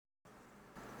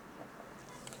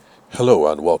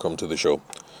Hello and welcome to the show.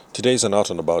 Today's an out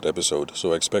and about episode,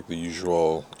 so expect the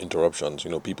usual interruptions,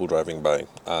 people driving by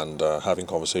and having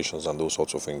conversations and those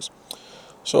sorts of things.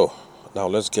 So, now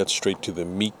let's get straight to the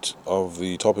meat of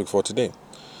the topic for today.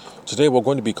 Today we're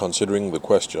going to be considering the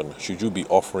question, should you be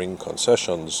offering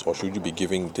concessions or should you be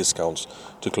giving discounts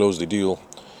to close the deal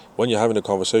when you're having a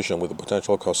conversation with a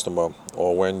potential customer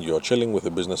or when you're chilling with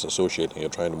a business associate and you're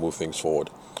trying to move things forward.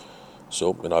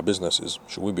 So, in our businesses,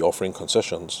 should we be offering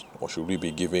concessions or should we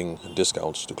be giving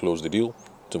discounts to close the deal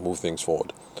to move things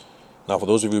forward? Now, for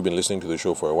those of you who've been listening to the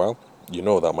show for a while, you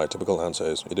know that my typical answer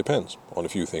is it depends on a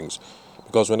few things.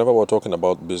 Because whenever we're talking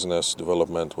about business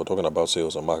development, we're talking about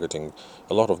sales and marketing,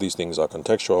 a lot of these things are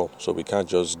contextual, so we can't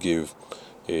just give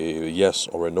a yes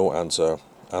or a no answer.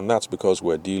 And that's because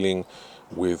we're dealing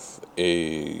with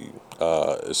a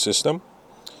system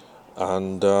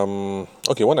and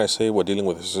okay, when I say we're dealing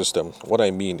with a system, what I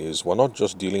mean is we're not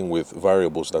just dealing with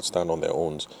variables that stand on their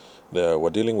own. We're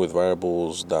dealing with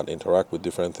variables that interact with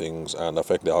different things and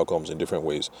affect the outcomes in different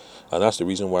ways. And that's the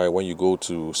reason why when you go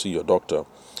to see your doctor,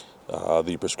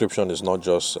 the prescription is not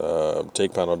just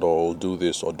take Panadol, do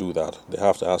this or do that. They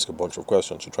have to ask a bunch of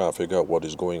questions to try and figure out what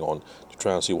is going on, to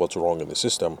try and see what's wrong in the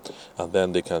system, and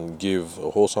then they can give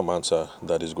a wholesome answer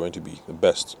that is going to be the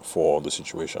best for the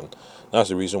situation. That's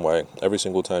the reason why every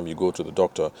single time you go to the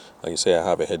doctor and you say, I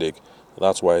have a headache,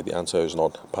 that's why the answer is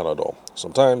not Panadol.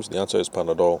 Sometimes the answer is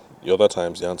Panadol, the other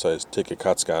times the answer is take a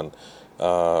CAT scan,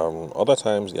 other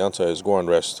times the answer is go and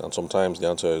rest, and sometimes the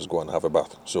answer is go and have a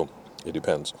bath. So it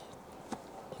depends.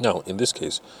 Now, in this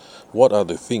case, what are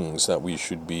the things that we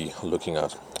should be looking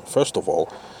at? First of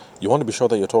all, you want to be sure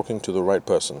that you're talking to the right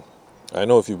person. I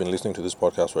know if you've been listening to this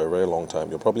podcast for a very long time,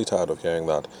 you're probably tired of hearing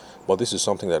that, but this is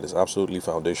something that is absolutely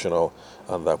foundational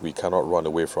and that we cannot run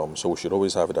away from, so we should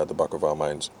always have it at the back of our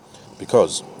minds.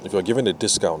 Because if you're giving a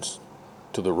discount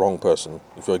to the wrong person,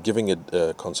 if you're giving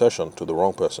a concession to the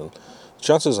wrong person,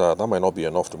 chances are that might not be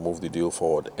enough to move the deal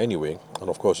forward anyway. And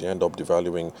of course, you end up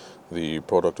devaluing the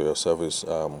product or your service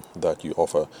that you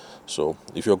offer. So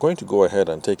if you're going to go ahead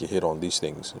and take a hit on these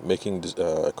things, making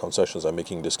concessions and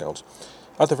making discounts,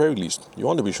 at the very least, you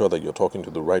want to be sure that you're talking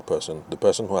to the right person, the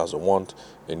person who has a want,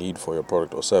 a need for your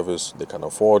product or service they can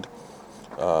afford.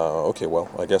 Okay, well,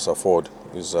 I guess afford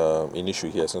is an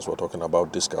issue here since we're talking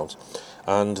about discounts,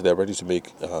 and they're ready to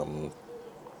make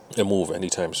a move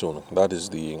anytime soon. That is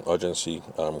the urgency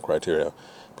criteria.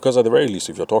 Because at the very least,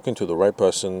 if you're talking to the right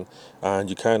person and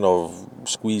you kind of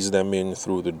squeeze them in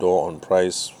through the door on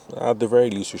price, at the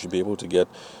very least, you should be able to get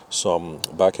some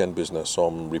back end business,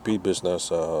 some repeat business,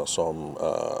 some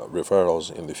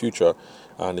referrals in the future.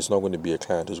 And it's not going to be a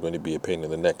client who's going to be a pain in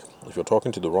the neck. If you're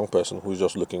talking to the wrong person who's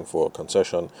just looking for a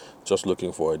concession, just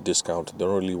looking for a discount, they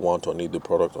don't really want or need the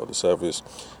product or the service,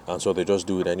 and so they just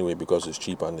do it anyway because it's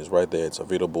cheap and it's right there, it's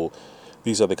available.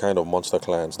 These are the kind of monster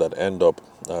clients that end up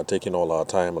taking all our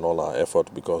time and all our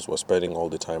effort because we're spending all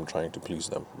the time trying to please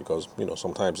them. Because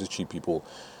sometimes these cheap people,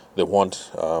 they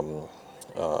want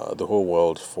the whole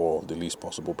world for the least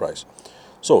possible price.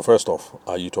 So first off,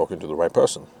 are you talking to the right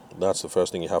person? That's the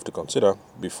first thing you have to consider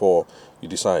before you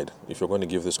decide if you're going to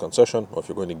give this concession or if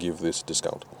you're going to give this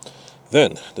discount.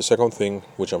 Then the second thing,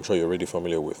 which I'm sure you're already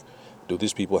familiar with, do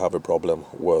these people have a problem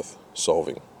worth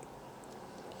solving?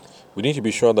 We need to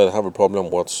be sure that they have a problem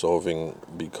worth solving,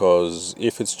 because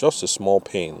if it's just a small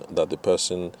pain that the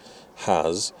person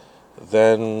has,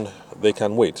 then they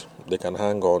can wait. They can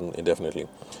hang on indefinitely.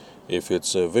 If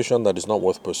it's a vision that is not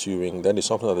worth pursuing, then it's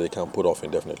something that they can put off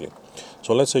indefinitely.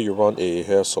 So let's say you run a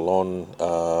hair salon,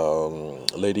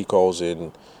 lady calls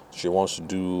in, she wants to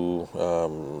do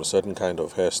a certain kind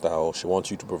of hairstyle, she wants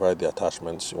you to provide the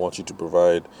attachments, she wants you to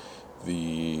provide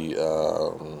the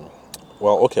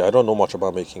well, okay, I don't know much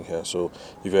about making hair, so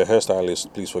if you're a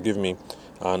hairstylist, please forgive me.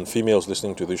 And females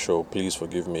listening to this show, please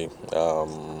forgive me.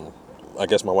 I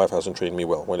guess my wife hasn't trained me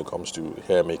well when it comes to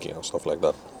hair making and stuff like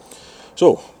that.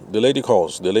 So the lady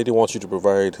calls. The lady wants you to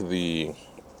provide the.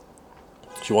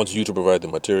 She wants you to provide the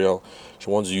material. She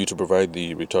wants you to provide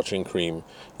the retouching cream.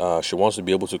 She wants to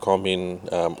be able to come in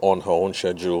on her own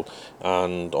schedule.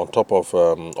 And on top of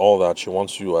all that, she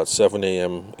wants you at 7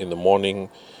 a.m. in the morning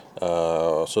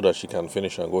so that she can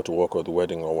finish and go to work or the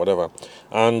wedding or whatever.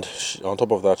 And on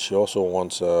top of that, she also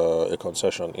wants a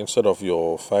concession. Instead of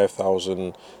your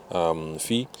 5,000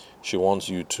 fee, she wants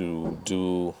you to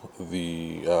do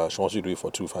she wants you to do it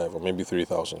for 2,500 or maybe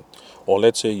 3,000. Or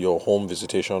let's say your home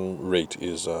visitation rate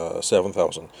is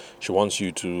 7,000. She wants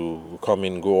you to come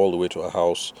in, go all the way to her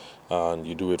house, and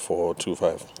you do it for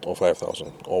 2,500 or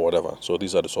 5,000 or whatever. So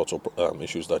these are the sorts of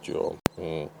issues that you're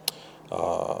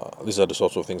These are the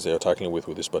sorts of things they are tackling with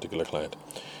this particular client.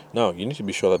 Now, you need to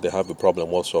be sure that they have the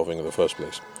problem worth solving in the first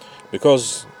place.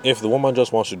 Because if the woman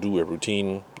just wants to do a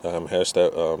routine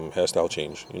hairstyle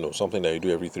change, something that you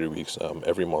do every 3 weeks,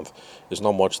 every month, it's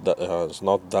not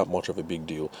that much of a big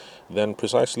deal. Then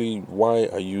precisely why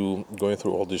are you going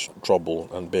through all this trouble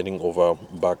and bending over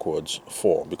backwards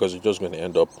for? Because you're just going to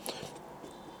end up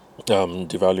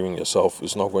devaluing yourself.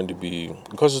 It's not going to be,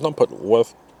 because it's not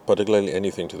worth particularly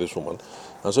anything to this woman.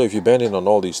 And so if you bend in on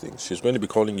all these things, she's going to be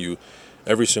calling you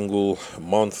every single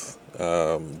month,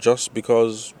 just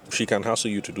because she can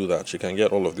hassle you to do that. She can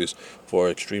get all of this for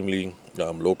extremely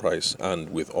low price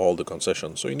and with all the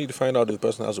concessions. So you need to find out if the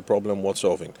person has a problem worth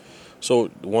solving.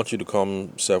 So they want you to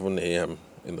come 7 a.m.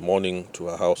 in the morning to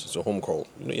her house. It's a home call.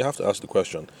 You have to ask the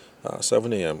question,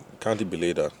 7 a.m., can't it be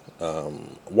later?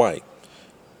 Why?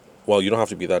 Well, you don't have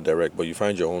to be that direct, but you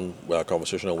find your own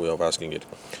conversational way of asking it.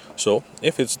 So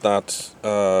if it's that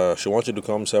she wants you to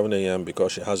come 7 a.m.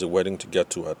 because she has a wedding to get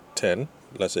to at 10,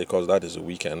 let's say, because that is a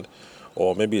weekend,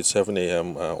 or maybe it's 7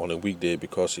 a.m. On a weekday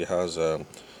because she has what's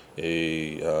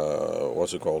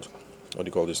it called? What do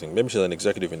you call this thing? Maybe she's an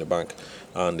executive in the bank,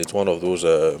 and it's one of those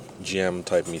GM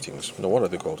type meetings. No, what are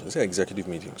they called? Is it executive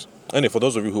meetings? Anyway, for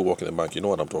those of you who work in the bank, you know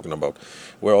what I'm talking about,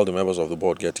 where all the members of the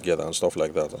board get together and stuff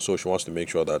like that. And so she wants to make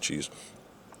sure that she's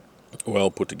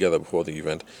well put together before the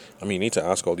event. I mean, you need to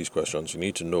ask all these questions. You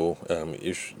need to know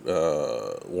if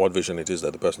what vision it is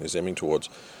that the person is aiming towards,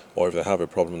 or if they have a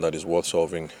problem that is worth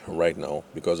solving right now.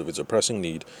 Because if it's a pressing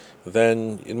need,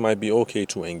 then it might be okay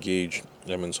to engage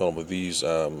them in some of these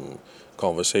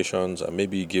conversations and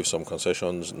maybe give some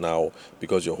concessions now,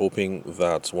 because you're hoping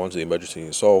that once the emergency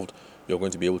is solved, you're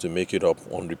going to be able to make it up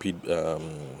on repeat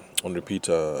repeat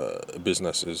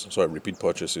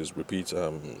purchases, repeat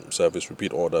service,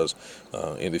 repeat orders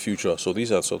in the future. So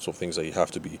these are sorts of things that you have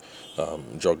to be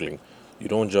juggling. You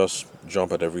don't just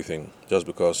jump at everything just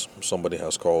because somebody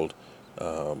has called.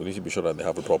 We need to be sure that they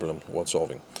have a problem worth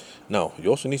solving. Now, you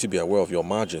also need to be aware of your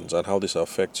margins and how this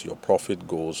affects your profit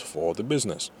goals for the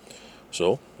business.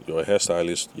 So, you're a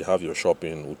hairstylist, you have your shop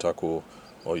in Utako,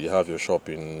 or you have your shop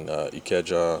in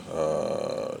Ikeja,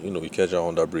 Ikeja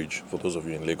under bridge, for those of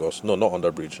you in Lagos. No, not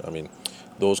under bridge. I mean,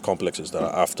 those complexes that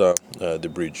are after the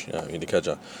bridge in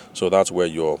Ikeja. So that's where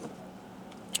your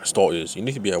store is. You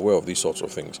need to be aware of these sorts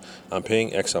of things. I'm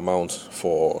paying X amount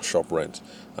for shop rent.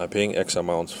 I'm paying X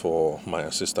amount for my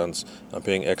assistants. I'm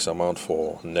paying X amount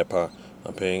for NEPA.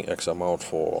 I'm paying X amount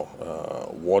for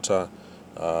water.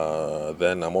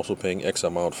 Then I'm also paying X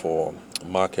amount for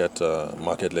market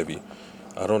levy.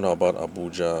 I don't know about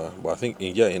Abuja, but I think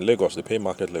in Lagos they pay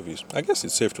market levies. I guess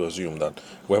it's safe to assume that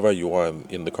wherever you are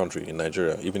in the country, in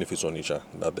Nigeria, even if it's Onitsha,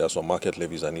 that there are some market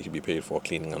levies that need to be paid for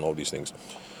cleaning and all these things.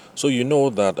 So you know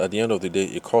that at the end of the day,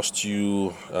 it costs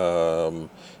you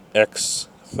X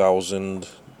thousand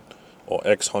or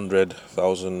X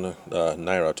 100,000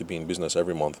 naira to be in business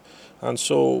every month. And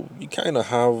so you kind of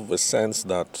have a sense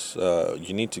that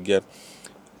you need to get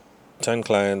 10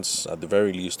 clients at the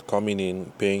very least coming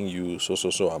in, paying you so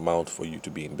amount for you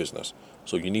to be in business.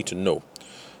 So you need to know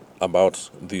about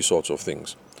these sorts of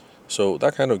things. So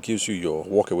that kind of gives you your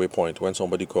walkaway point when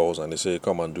somebody calls and they say,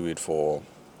 come and do it for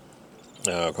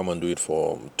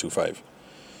 2.5.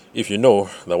 If you know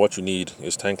that what you need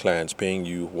is 10 clients paying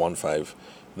you 1.5,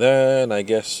 then I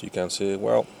guess you can say,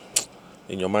 well,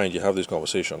 in your mind you have this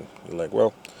conversation. You're like,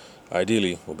 well,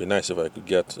 ideally it would be nice if I could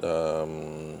get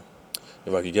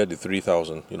the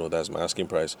 3,000, that's my asking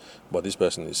price. But this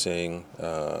person is saying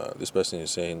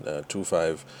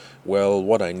 2.5. Well,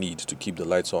 what I need to keep the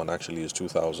lights on actually is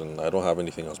 2,000. I don't have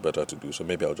anything else better to do, so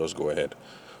maybe I'll just go ahead.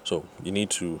 So you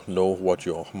need to know what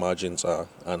your margins are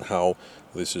and how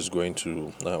this is going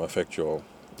to affect your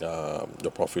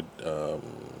profit.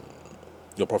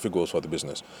 Your profit goals for the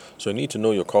business. So you need to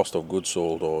know your cost of goods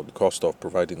sold or the cost of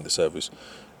providing the service.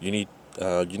 You need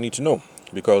to know,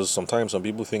 because sometimes some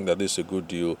people think that this is a good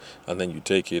deal and then you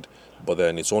take it, but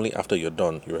then it's only after you're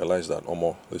done you realize that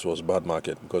this was a bad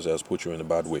market because it has put you in a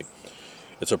bad way.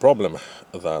 It's a problem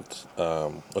that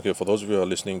for those of you who are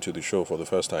listening to the show for the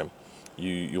first time,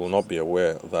 you will not be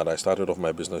aware that I started off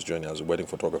my business journey as a wedding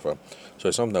photographer. So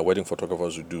it's something that wedding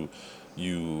photographers would do.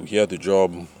 You hear the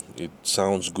job, it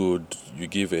sounds good, you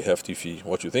give a hefty fee.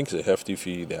 What you think is a hefty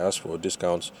fee, they ask for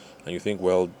discounts, and you think,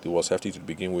 well, it was hefty to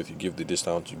begin with, you give the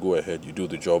discount, you go ahead, you do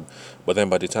the job. But then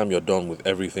by the time you're done with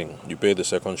everything, you pay the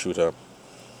second shooter,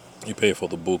 you pay for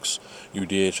the books, you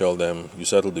DHL them, you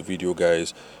settle the video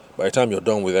guys. By the time you're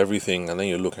done with everything, and then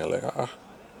you're looking like,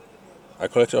 I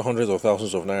collected hundreds of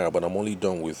thousands of naira, but I'm only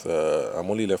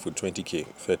left with 20k,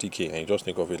 30k, and you just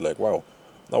think of it like, wow,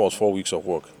 That was 4 weeks of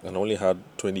work, and I only had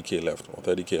 20k left or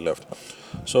 30k left.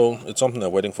 So it's something that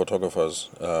wedding photographers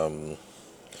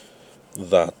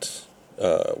that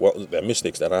well, they're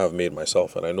mistakes that I have made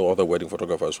myself, and I know other wedding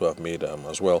photographers who have made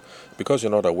as well. Because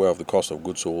you're not aware of the cost of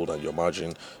goods sold and your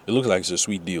margin, it looks like it's a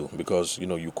sweet deal because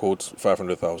you quote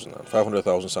 500,000, and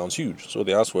 500,000 sounds huge. So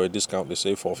they ask for a discount, they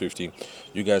say 450.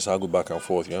 You guys haggle back and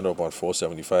forth, you end up on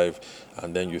 475,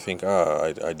 and then you think,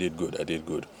 I did good, I did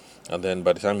good. And then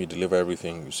by the time you deliver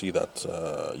everything, you see that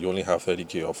you only have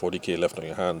 30k or 40k left on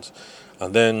your hands.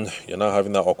 And then you're now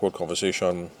having that awkward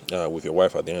conversation with your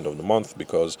wife at the end of the month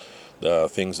because there are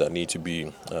things that need to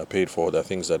be paid for, there are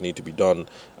things that need to be done.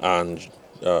 And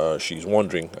she's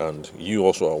wondering, and you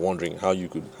also are wondering how you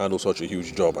could handle such a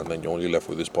huge job, and then you're only left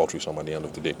with this paltry sum at the end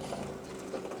of the day.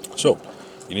 So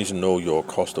you need to know your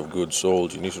cost of goods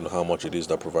sold. You need to know how much it is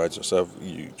that provides to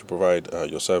provide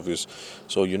your service.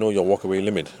 So you know your walkaway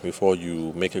limit before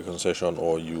you make a concession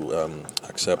or you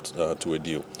accept to a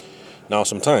deal. Now,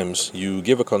 sometimes you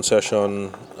give a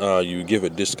concession, you give a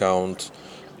discount.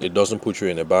 It doesn't put you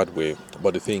in a bad way.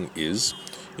 But the thing is,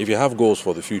 if you have goals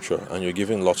for the future and you're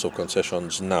giving lots of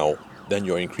concessions now, then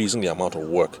you're increasing the amount of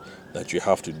work that you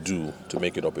have to do to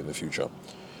make it up in the future.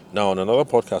 Now, on another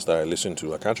podcast that I listened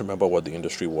to, I can't remember what the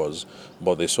industry was,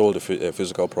 but they sold a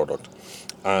physical product,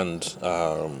 and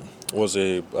was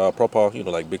a proper,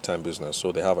 like big time business.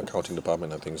 So they have accounting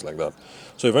department and things like that.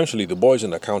 So eventually, the boys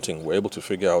in accounting were able to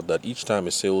figure out that each time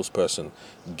a salesperson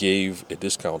gave a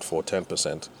discount for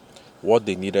 10%, what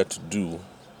they needed to do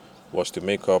was to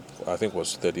make up, I think,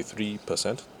 was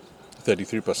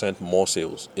 33% more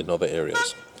sales in other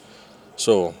areas.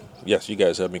 So, yes, you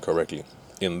guys heard me correctly.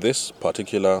 In this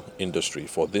particular industry,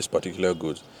 for this particular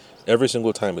goods, every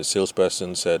single time a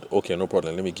salesperson said, okay, no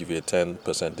problem, let me give you a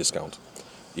 10% discount,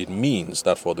 it means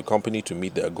that for the company to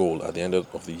meet their goal at the end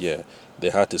of the year,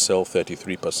 they had to sell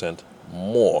 33%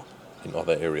 more in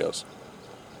other areas.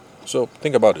 So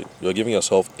think about it. You're giving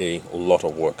yourself a lot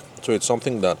of work. So it's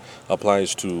something that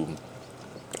applies to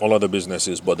all other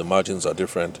businesses, but the margins are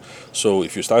different. So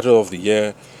if you started off the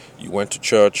year, you went to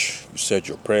church, you said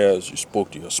your prayers, you spoke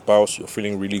to your spouse, you're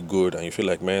feeling really good, and you feel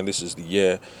like, man, this is the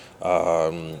year.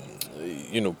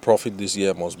 Profit this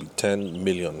year must be 10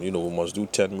 million. We must do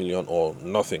 10 million or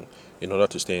nothing in order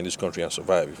to stay in this country and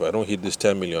survive. If I don't hit this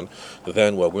 10 million,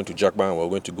 then we're going to jackpot, we're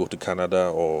going to go to Canada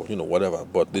or, whatever.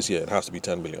 But this year it has to be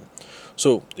 10 million.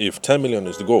 So if 10 million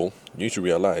is the goal, you need to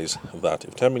realize that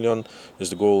if 10 million is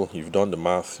the goal, you've done the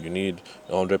math, you need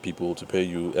 100 people to pay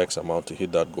you X amount to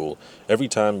hit that goal. Every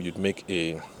time you'd make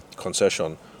a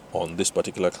concession on this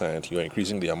particular client, you're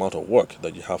increasing the amount of work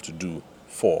that you have to do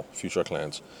for future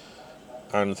clients.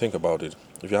 And think about it.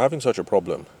 If you're having such a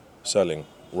problem selling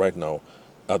right now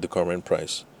at the current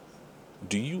price,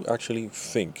 do you actually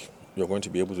think you're going to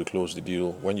be able to close the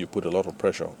deal when you put a lot of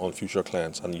pressure on future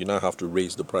clients and you now have to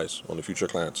raise the price on the future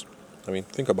clients? I mean,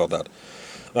 think about that.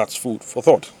 That's food for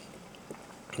thought.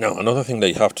 Now, another thing that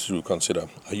you have to consider,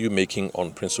 are you making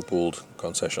unprincipled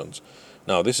concessions?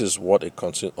 Now, this is what a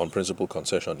unprincipled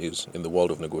concession is in the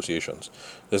world of negotiations.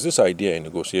 There's this idea in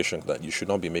negotiation that you should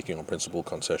not be making unprincipled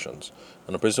concessions.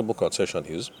 An unprincipled concession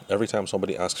is every time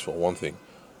somebody asks for one thing,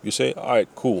 you say, all right,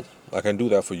 cool, I can do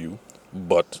that for you,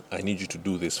 but I need you to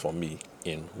do this for me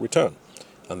in return.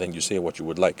 And then you say what you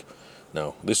would like.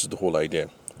 Now, this is the whole idea.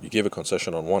 You give a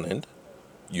concession on one end,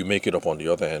 you make it up on the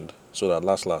other end, so that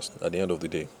last, at the end of the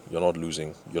day, you're not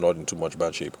losing, you're not in too much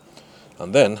bad shape.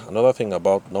 And then, another thing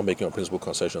about not making unprincipled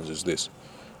concessions is this.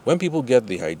 When people get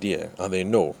the idea, and they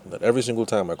know that every single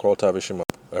time I call Tavishim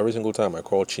up, every single time I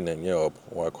call Chinenye up,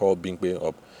 or I call Bingbe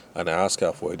up, and I ask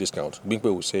her for a discount, Bingbe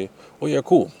will say, oh yeah,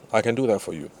 cool, I can do that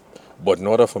for you. But in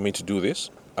order for me to do this,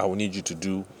 I will need you to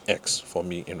do X for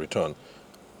me in return.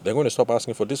 They're going to stop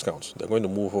asking for discounts. They're going to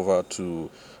move over to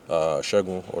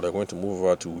Shagun, or they're going to move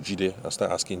over to Jide and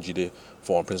start asking Jide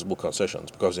for unprincipled concessions,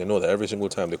 because they know that every single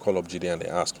time they call up Jide and they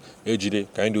ask, hey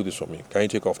Jide, can you do this for me? Can you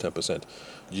take off 10%?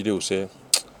 Jide will say,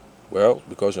 well,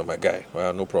 because you're my guy,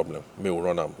 well, no problem. Me will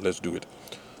run out. Let's do it.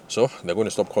 So they're going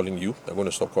to stop calling you. They're going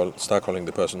to start calling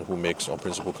the person who makes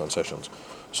unprincipled concessions.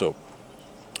 So,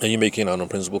 are you making an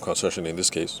unprincipled concession in this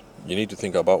case? You need to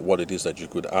think about what it is that you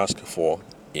could ask for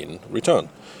in return.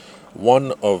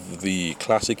 One of the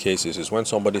classic cases is when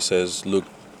somebody says, look,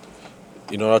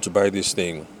 in order to buy this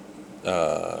thing,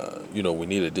 we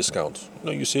need a discount.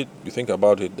 You think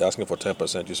about it, they're asking for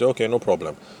 10%. You say, okay, no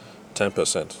problem,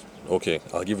 10%. Okay,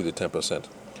 I'll give you the 10%.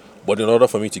 But in order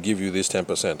for me to give you this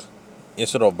 10%,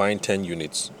 instead of buying 10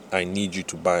 units, I need you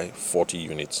to buy 40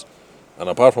 units. And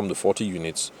apart from the 40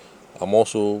 units, I'm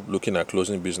also looking at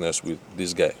closing business with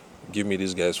this guy. Give me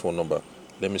this guy's phone number.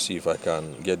 let me see if I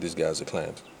can get this guy as a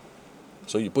client.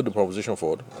 So you put the proposition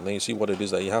forward, and then you see what it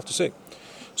is that you have to say.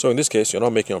 So in this case, you're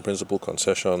not making on principal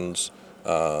concessions.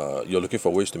 You're looking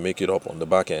for ways to make it up on the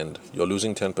back end. You're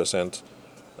losing 10%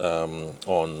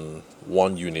 on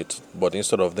one unit, but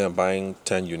instead of them buying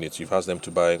 10 units, you've asked them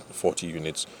to buy 40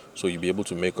 units. So you'll be able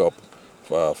to make up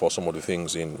for some of the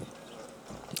things in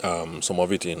some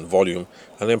of it in volume,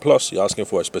 and then plus you're asking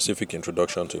for a specific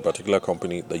introduction to a particular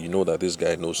company that you know that this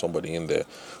guy knows somebody in there,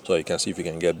 so you can see if you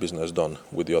can get business done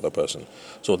with the other person.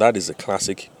 So that is a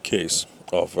classic case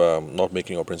of not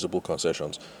making your principal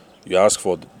concessions. You ask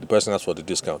for the person asks for the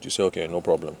discount. You say, okay, no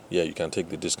problem. Yeah, you can take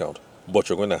the discount, but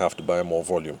you're going to have to buy more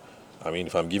volume. I mean,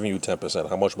 if I'm giving you 10%,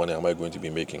 how much money am I going to be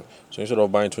making? So instead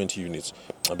of buying 20 units,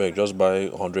 I beg just buy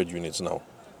 100 units now,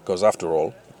 because after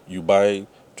all, you buy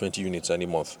 20 units every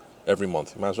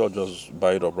month. You might as well just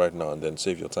buy it up right now and then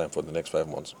save your time for the next 5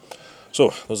 months.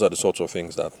 So those are the sorts of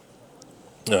things that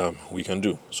we can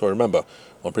do. So remember,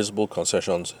 on principal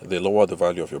concessions, they lower the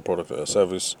value of your product or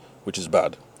service, which is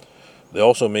bad. They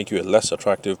also make you a less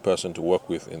attractive person to work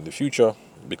with in the future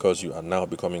because you are now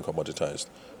becoming commoditized.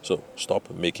 So stop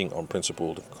making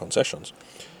unprincipled concessions.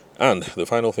 And the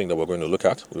final thing that we're going to look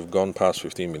at, we've gone past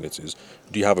 15 minutes, is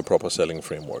do you have a proper selling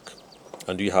framework?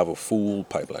 And do you have a full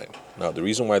pipeline? Now, the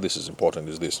reason why this is important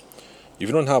is this. If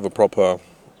you don't have a proper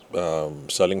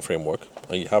selling framework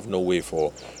and you have no way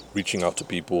for reaching out to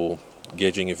people,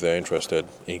 gauging if they're interested,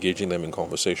 engaging them in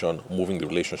conversation, moving the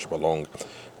relationship along,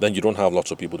 then you don't have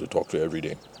lots of people to talk to every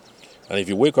day. And if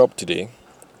you wake up today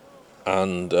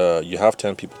and you have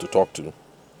 10 people to talk to,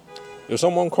 if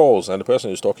someone calls and the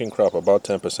person is talking crap about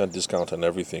 10% discount and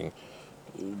everything,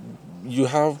 you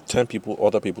have 10 people,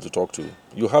 other people to talk to.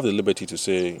 You have the liberty to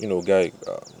say, guy,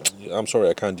 I'm sorry,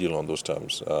 I can't deal on those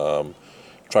terms.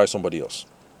 Try somebody else.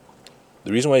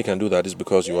 The reason why you can do that is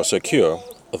because you are secure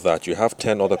that you have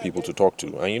 10 other people to talk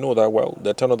to. And you know that, well,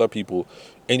 there are 10 other people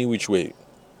any which way.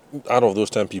 Out of those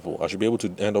 10 people, I should be able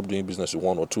to end up doing business with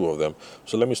one or two of them.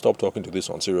 So let me stop talking to this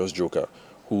unserious joker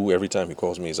who every time he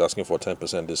calls me is asking for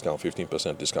 10% discount,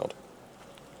 15% discount.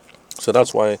 So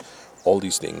that's why all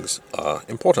these things are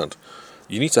important.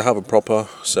 You need to have a proper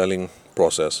selling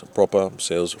process, proper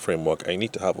sales framework, and you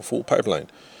need to have a full pipeline.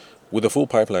 With a full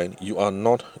pipeline, you are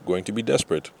not going to be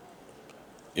desperate.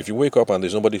 If you wake up and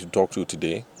there's nobody to talk to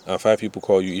today, and 5 people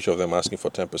call you, each of them asking for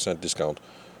 10% discount,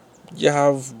 you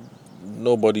have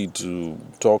nobody to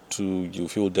talk to, you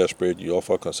feel desperate, you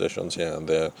offer concessions here and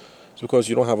there. It's because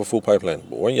you don't have a full pipeline.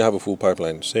 But when you have a full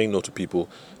pipeline, saying no to people,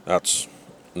 that's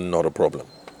not a problem.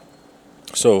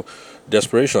 So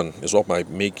desperation is what might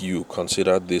make you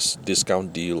consider this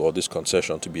discount deal or this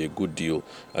concession to be a good deal,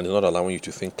 and it's not allowing you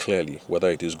to think clearly whether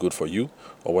it is good for you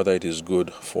or whether it is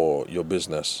good for your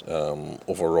business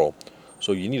overall.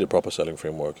 So you need a proper selling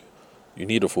framework. You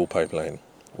need a full pipeline.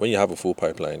 When you have a full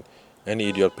pipeline, any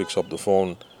idiot picks up the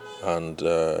phone and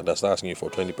that's asking you for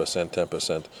 20%,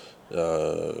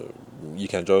 10%, you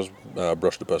can just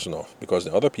brush the person off, because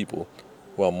the other people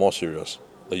who are more serious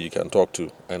that you can talk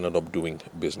to and end up doing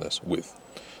business with.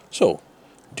 So,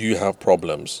 do you have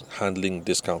problems handling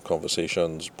discount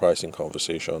conversations, pricing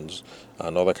conversations,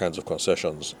 and other kinds of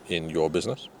concessions in your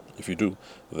business? If you do,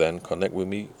 then connect with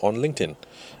me on LinkedIn.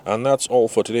 And that's all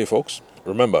for today, folks.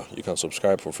 Remember, you can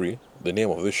subscribe for free. The name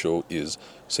of this show is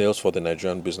Sales for the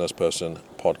Nigerian Business Person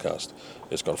Podcast.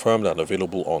 It's confirmed and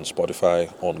available on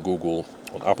Spotify, on Google,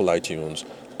 on Apple iTunes,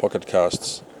 Pocket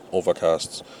Casts,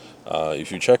 Overcasts.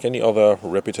 If you check any other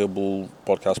reputable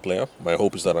podcast player, my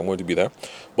hope is that I'm going to be there.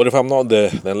 But if I'm not there,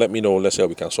 then let me know. Let's see how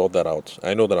we can sort that out.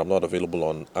 I know that I'm not available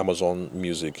on Amazon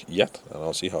Music yet, and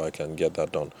I'll see how I can get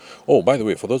that done. Oh, by the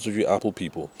way, for those of you Apple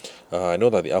people, I know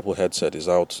that the Apple headset is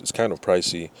out. It's kind of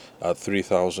pricey at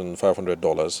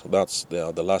 $3,500. That's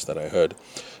the last that I heard.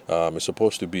 It's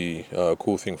supposed to be a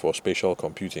cool thing for spatial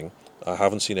computing. I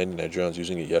haven't seen any Nigerians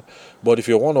using it yet. But if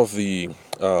you're one of the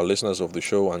listeners of the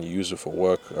show and you use it for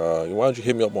work, why don't you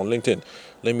hit me up on LinkedIn?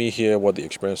 Let me hear what the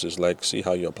experience is like, see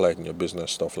how you apply it in your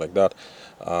business, stuff like that.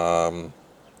 I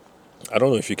don't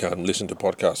know if you can listen to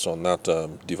podcasts on that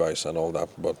device and all that,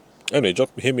 but anyway,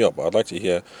 just hit me up. I'd like to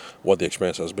hear what the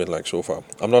experience has been like so far.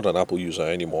 I'm not an Apple user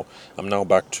anymore. I'm now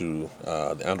back to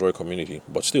the Android community,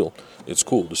 but still, it's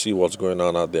cool to see what's going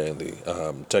on out there in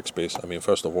the tech space. I mean,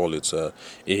 first of all, it's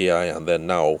AI, and then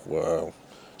now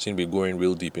seem to be going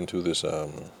real deep into this,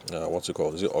 what's it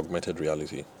called? Is it augmented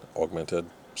reality? Augmented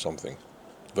something.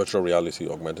 Virtual reality,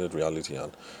 augmented reality,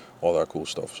 and all that cool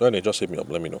stuff. So anyway, just hit me up,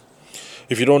 let me know.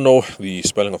 If you don't know the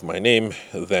spelling of my name,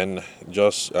 then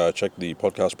just check the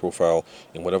podcast profile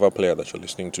in whatever player that you're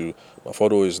listening to. My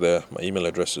photo is there, my email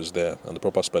address is there, and the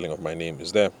proper spelling of my name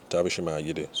is there, Tabishima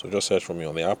Ayide. So just search for me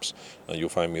on the apps and you'll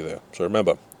find me there. So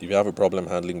remember, if you have a problem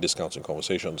handling discounts and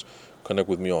conversations, connect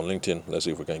with me on LinkedIn. Let's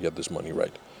see if we can get this money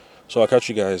right. So I'll catch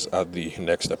you guys at the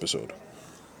next episode.